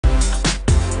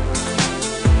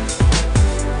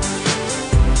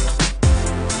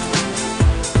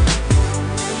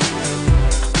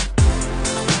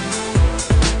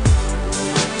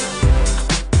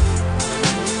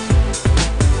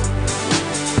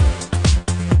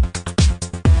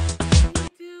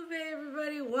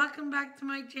welcome back to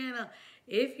my channel.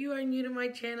 If you are new to my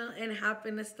channel and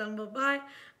happen to stumble by,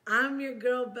 I'm your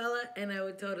girl Bella, and I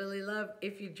would totally love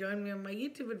if you join me on my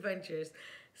YouTube adventures.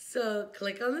 So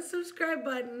click on the subscribe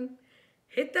button,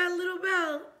 hit that little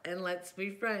bell, and let's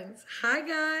be friends. Hi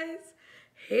guys.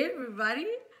 Hey everybody.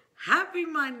 Happy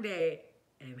Monday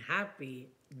and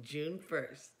happy June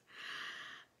 1st.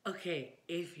 Okay,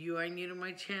 if you are new to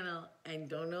my channel and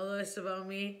don't know this about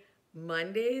me,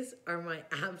 Mondays are my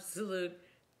absolute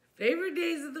favorite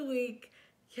days of the week.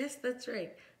 Yes, that's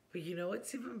right. But you know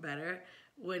what's even better?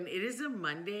 When it is a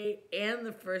Monday and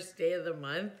the first day of the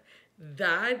month,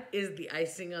 that is the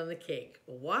icing on the cake.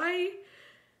 Why?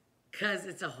 Because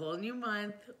it's a whole new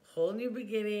month, whole new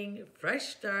beginning, fresh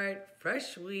start,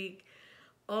 fresh week,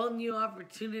 all new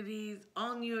opportunities,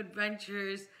 all new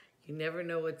adventures. You never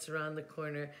know what's around the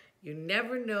corner. You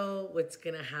never know what's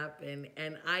going to happen.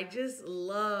 And I just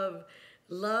love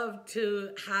to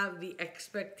have the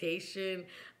expectation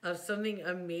of something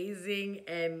amazing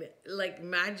and like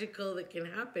magical that can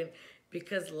happen,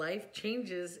 because life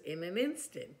changes in an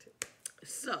instant.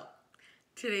 So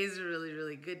today's a really,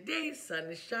 really good day.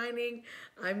 Sun is shining.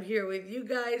 I'm here with you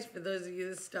guys. For those of you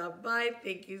that stopped by,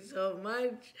 thank you so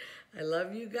much. I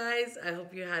love you guys. I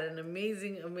hope you had an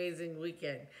amazing, amazing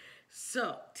weekend.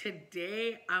 So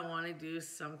today I want to do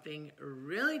something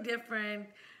really different,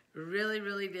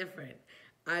 really different.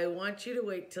 I want you to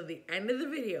wait till the end of the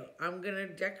video. I'm going to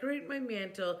decorate my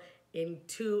mantle in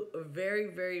two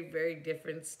very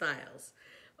different styles.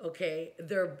 Okay,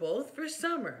 they're both for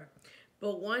summer,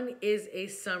 but one is a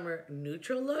summer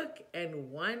neutral look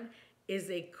and one is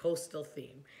a coastal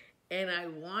theme. And I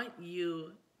want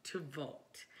you to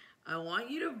vote. I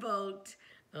want you to vote.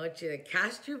 I want you to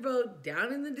cast your vote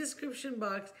down in the description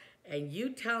box and you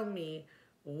tell me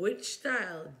which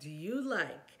style do you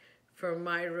like for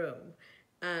my room.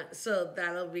 So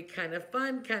that'll be kind of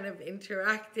fun, kind of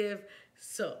interactive.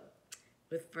 So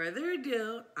with further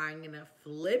ado, I'm going to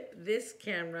flip this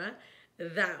camera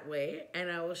that way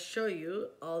and I will show you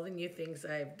all the new things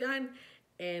I have done,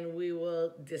 and we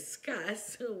will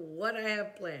discuss what I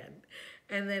have planned.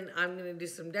 And then I'm going to do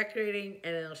some decorating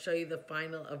and I'll show you the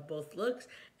final of both looks,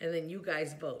 and then you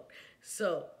guys vote.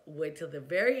 So wait till the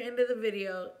very end of the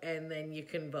video and then you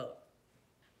can vote.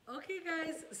 Okay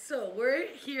guys, so we're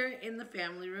here in the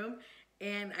family room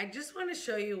and I just want to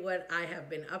show you what I have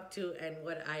been up to and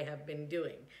what I have been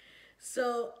doing.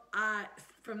 So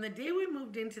from the day we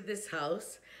moved into this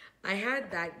house, I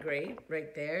had that grate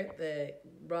right there, the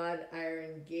wrought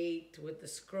iron gate with the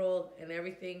scroll and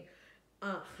everything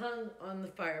hung on the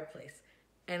fireplace,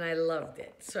 and I loved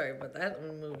it. Sorry about that, I'm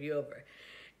gonna move you over.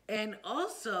 And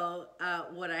also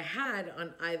what I had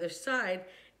on either side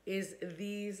is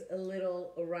these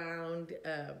little round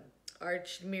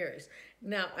arched mirrors.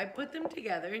 Now I put them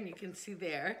together and you can see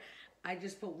there, I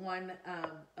just put one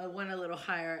a little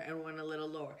higher and one a little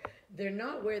lower. They're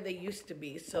not where they used to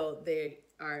be, so they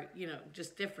are, you know,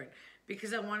 just different,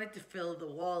 because I wanted to fill the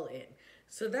wall in.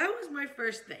 So that was my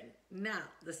first thing. Now,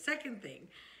 the second thing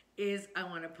is I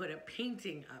want to put a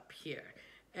painting up here.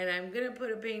 And I'm going to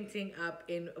put a painting up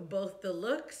in both the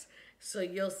looks, so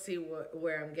you'll see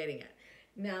where I'm getting at.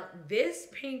 Now, this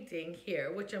painting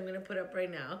here, which I'm going to put up right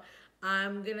now,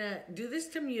 I'm going to do this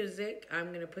to music. I'm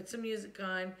going to put some music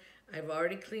on. I've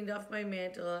already cleaned off my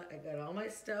mantle. I got all my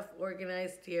stuff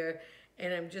organized here,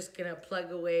 and I'm just going to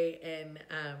plug away and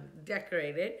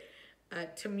decorate it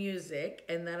to music,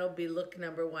 and that'll be look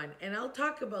number one. And I'll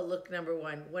talk about look number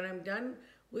one. When I'm done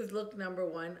with look number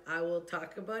one, I will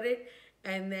talk about it,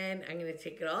 and then I'm going to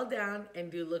take it all down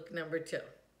and do look number two.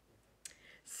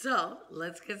 So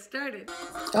let's get started.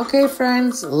 Okay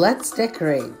friends, let's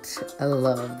decorate. I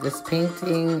love this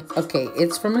painting. Okay,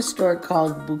 it's from a store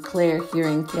called Bouclair here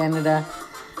in Canada.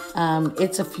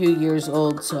 It's a few years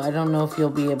old, so I don't know if you'll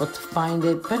be able to find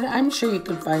it, but I'm sure you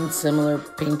could find similar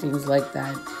paintings like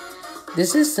that.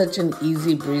 This is such an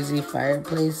easy breezy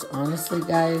fireplace. Honestly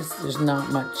guys, there's not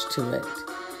much to it.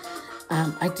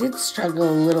 I did struggle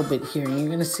a little bit here, and you're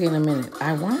going to see in a minute.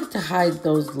 I wanted to hide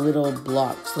those little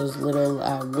blocks, those little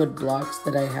wood blocks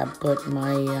that I have put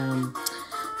my,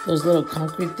 those little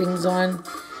concrete things on,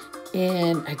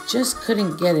 and I just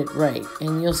couldn't get it right.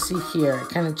 And you'll see here, I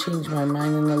kind of changed my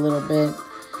mind in a little bit.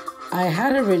 I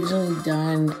had originally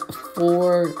done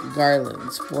 4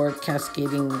 garlands, 4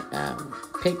 cascading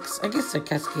picks. I guess they're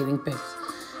cascading picks.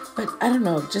 But I don't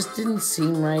know, it just didn't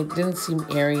seem right, didn't seem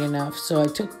airy enough. So I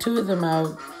took 2 of them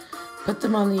out, put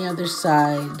them on the other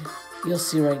side. You'll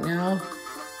see right now.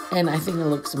 And I think it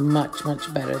looks much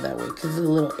better that way, because it's a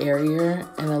little airier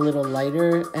and a little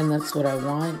lighter. And that's what I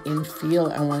want in feel.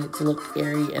 I want it to look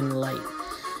airy and light.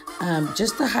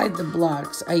 Just to hide the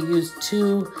blocks, I used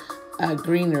two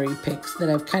greenery picks that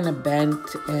I've kind of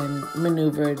bent and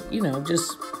maneuvered, you know,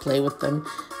 just play with them.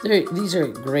 These are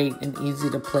great and easy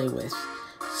to play with.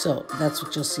 So that's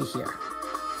what you'll see here.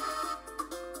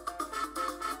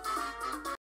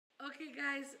 Okay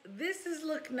guys, this is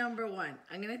look number one.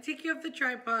 I'm going to take you off the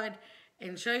tripod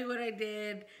and show you what I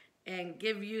did and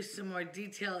give you some more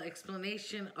detailed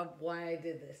explanation of why I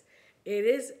did this. It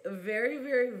is very,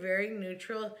 very, very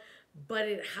neutral, but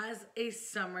it has a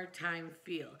summertime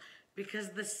feel. Because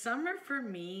the summer for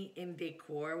me in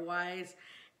decor wise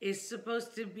is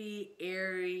supposed to be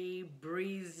airy,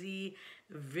 breezy,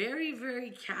 very,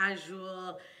 very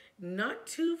casual, not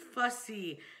too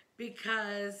fussy,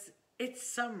 because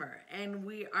it's summer and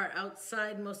we are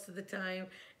outside most of the time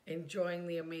enjoying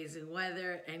the amazing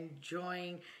weather,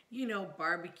 enjoying, you know,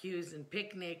 barbecues and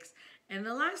picnics. And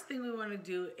the last thing we want to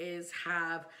do is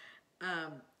have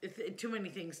too many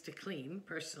things to clean,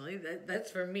 personally. That's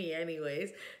for me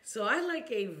anyways. So I like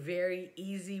a very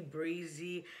easy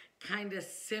breezy, kind of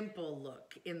simple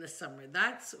look in the summer.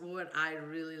 That's what I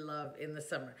really love in the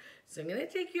summer. So I'm going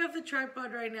to take you off the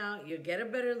tripod right now. You'll get a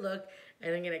better look,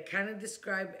 and I'm going to kind of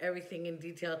describe everything in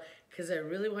detail because I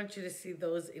really want you to see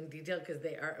those in detail because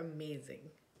they are amazing.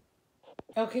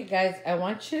 Okay guys, I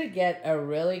want you to get a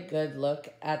really good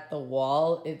look at the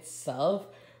wall itself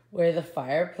where the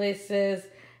fireplace is,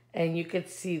 and you could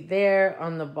see there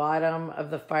on the bottom of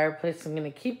the fireplace. I'm going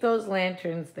to keep those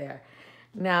lanterns there.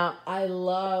 Now, I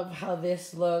love how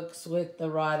this looks with the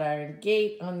wrought iron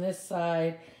gate on this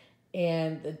side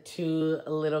and the two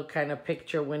little kind of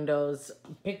picture windows,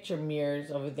 picture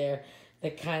mirrors over there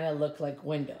that kind of look like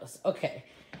windows. Okay,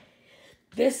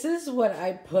 this is what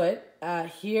I put.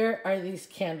 Here are these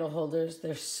candle holders.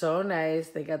 They're so nice.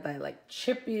 They got that like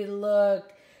chippy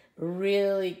look,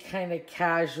 really kind of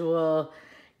casual,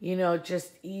 you know,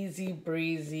 just easy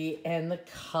breezy, and the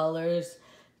colors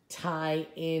tie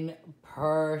in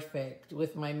perfect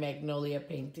with my magnolia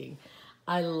painting.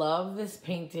 I love this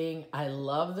painting. I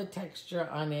love the texture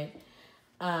on it.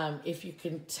 If you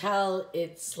can tell,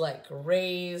 it's like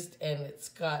raised and it's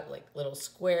got like little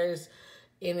squares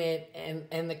in it,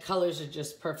 and the colors are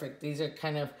just perfect. These are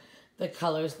kind of the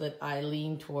colors that I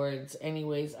lean towards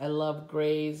anyways. I love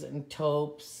grays and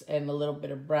taupes and a little bit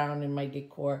of brown in my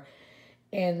decor.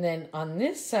 And then on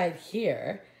this side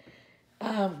here,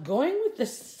 going with the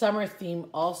summer theme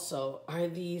also are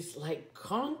these like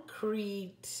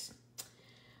concrete,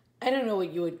 I don't know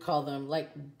what you would call them,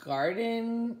 like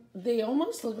garden. They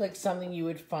almost look like something you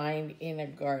would find in a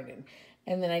garden.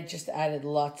 And then I just added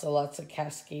lots of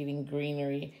cascading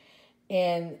greenery.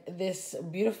 And this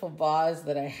beautiful vase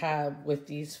that I have with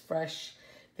these fresh,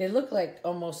 they look like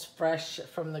almost fresh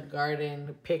from the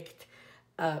garden, picked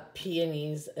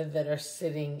peonies that are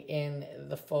sitting in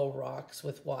the faux rocks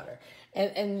with water.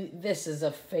 And this is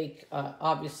a fake,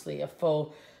 obviously a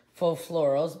faux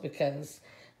florals, because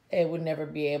it would never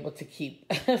be able to keep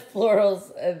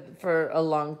florals for a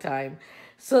long time.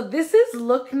 So this is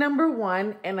look number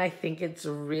one, and I think it's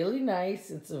really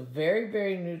nice. It's a very,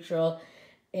 very neutral,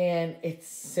 and it's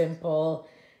simple,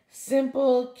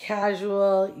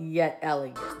 casual, yet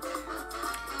elegant.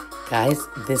 Guys,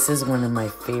 this is one of my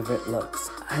favorite looks.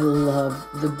 I love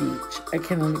the beach. I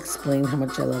cannot explain how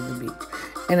much I love the beach.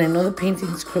 And I know the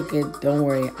painting's crooked. Don't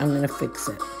worry, I'm going to fix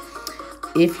it.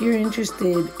 If you're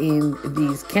interested in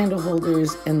these candle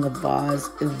holders and the vase,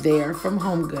 they are from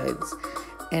Home Goods.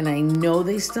 And I know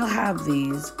they still have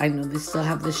these. I know they still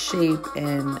have the shape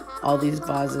and all these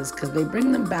vases because they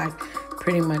bring them back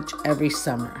pretty much every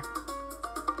summer.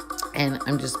 And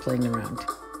I'm just playing around.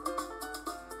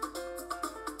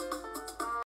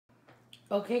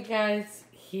 Okay guys,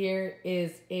 here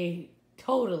is a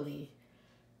totally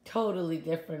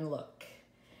different look.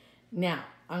 Now,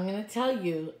 I'm going to tell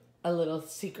you a little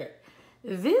secret.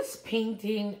 This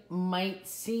painting might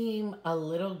seem a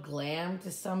little glam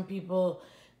to some people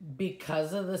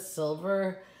because of the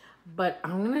silver, but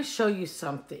I'm going to show you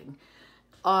something.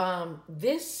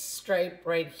 This stripe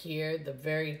right here, the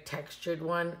very textured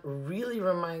one, really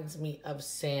reminds me of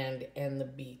sand and the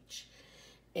beach.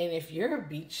 And if you're a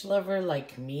beach lover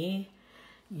like me,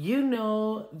 you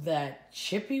know that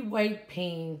chippy white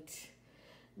paint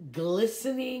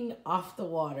glistening off the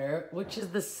water, which is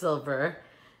the silver,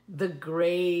 the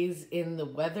grays in the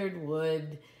weathered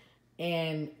wood,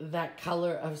 and that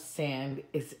color of sand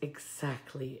is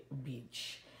exactly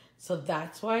beach. So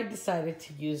that's why I decided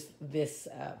to use this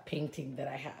painting that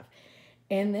I have.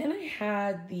 And then I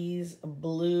had these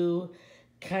blue,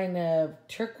 kind of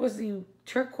turquoisey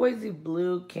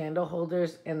blue candle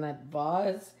holders in that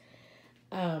vase.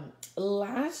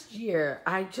 Last year,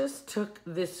 I just took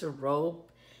this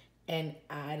rope and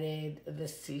added the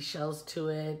seashells to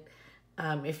it.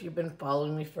 If you've been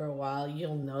following me for a while,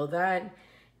 you'll know that.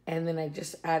 And then I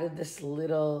just added this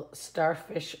little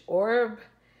starfish orb,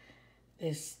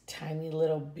 this tiny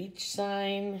little beach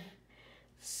sign,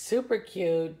 super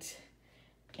cute,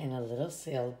 and a little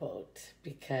sailboat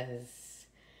because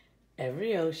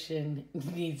every ocean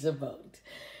needs a boat.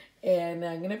 And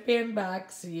I'm gonna pan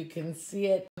back so you can see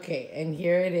it. Okay, and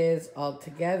here it is all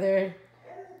together.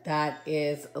 That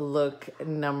is look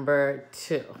number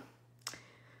 2.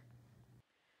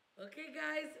 Okay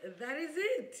guys, that is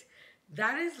it.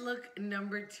 That is look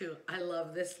number 2. I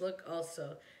love this look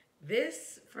also.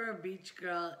 This for a beach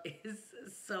girl is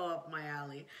so up my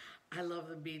alley. I love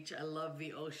the beach, I love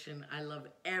the ocean, I love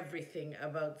everything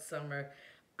about summer.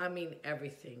 I mean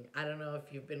everything. I don't know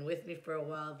if you've been with me for a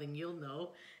while, then you'll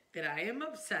know that I am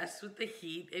obsessed with the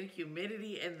heat and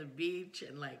humidity and the beach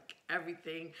and like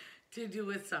everything to do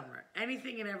with summer.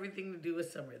 Anything and everything to do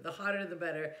with summer. The hotter the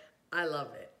better. I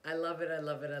love it. I love it. I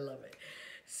love it. I love it.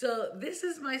 So this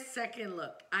is my second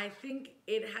look. I think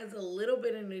it has a little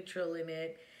bit of neutral in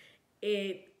it.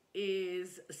 It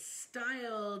is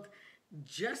styled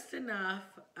just enough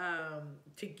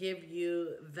to give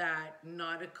you that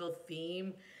nautical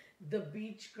theme. The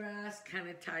beach grass kind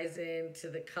of ties into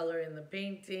the color in the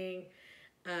painting.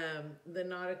 The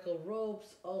nautical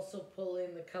ropes also pull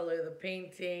in the color of the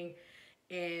painting,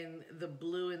 and the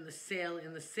blue in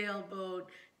the sailboat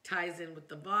ties in with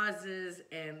the vases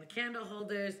and the candle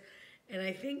holders. And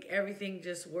I think everything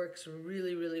just works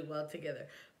really, really well together.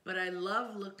 But I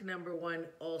love look number 1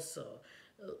 also.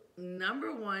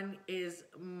 Number 1 is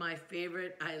my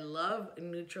favorite. I love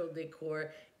neutral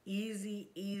decor.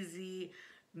 Easy,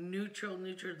 neutral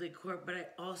decor. But I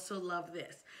also love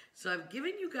this. So I've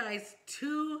given you guys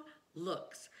 2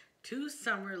 looks. 2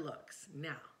 summer looks.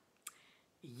 Now,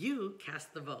 you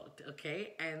cast the vote,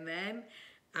 okay? And then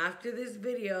after this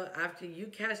video, after you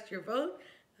cast your vote,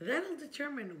 that'll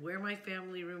determine where my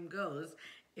family room goes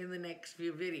in the next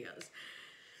few videos.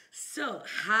 So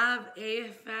have a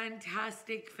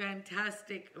fantastic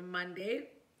Monday.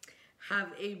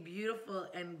 Have a beautiful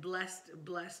and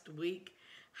blessed week.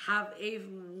 Have a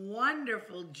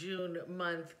wonderful June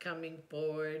month coming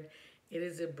forward. It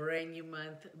is a brand new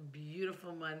month,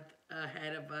 beautiful month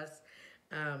ahead of us.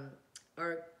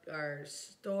 Our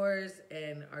stores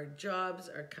and our jobs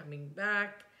are coming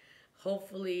back.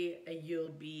 Hopefully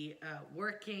you'll be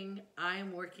working.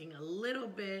 I'm working a little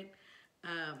bit.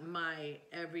 My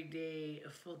everyday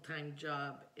full-time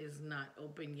job is not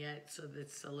open yet, so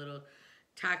that's a little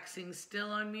taxing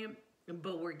still on me,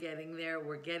 but we're getting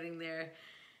there.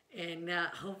 And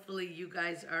hopefully you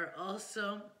guys are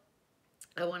also.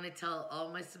 I want to tell all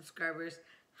my subscribers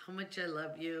how much I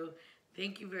love you.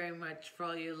 Thank you very much for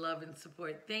all your love and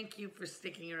support. Thank you for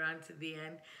sticking around to the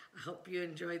end. I hope you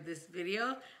enjoyed this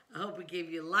video. I hope it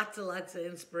gave you lots of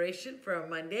inspiration for a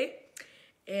Monday.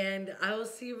 And I will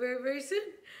see you very soon.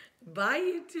 Bye,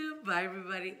 YouTube. Bye,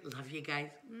 everybody. Love you guys.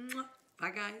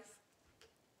 Bye, guys.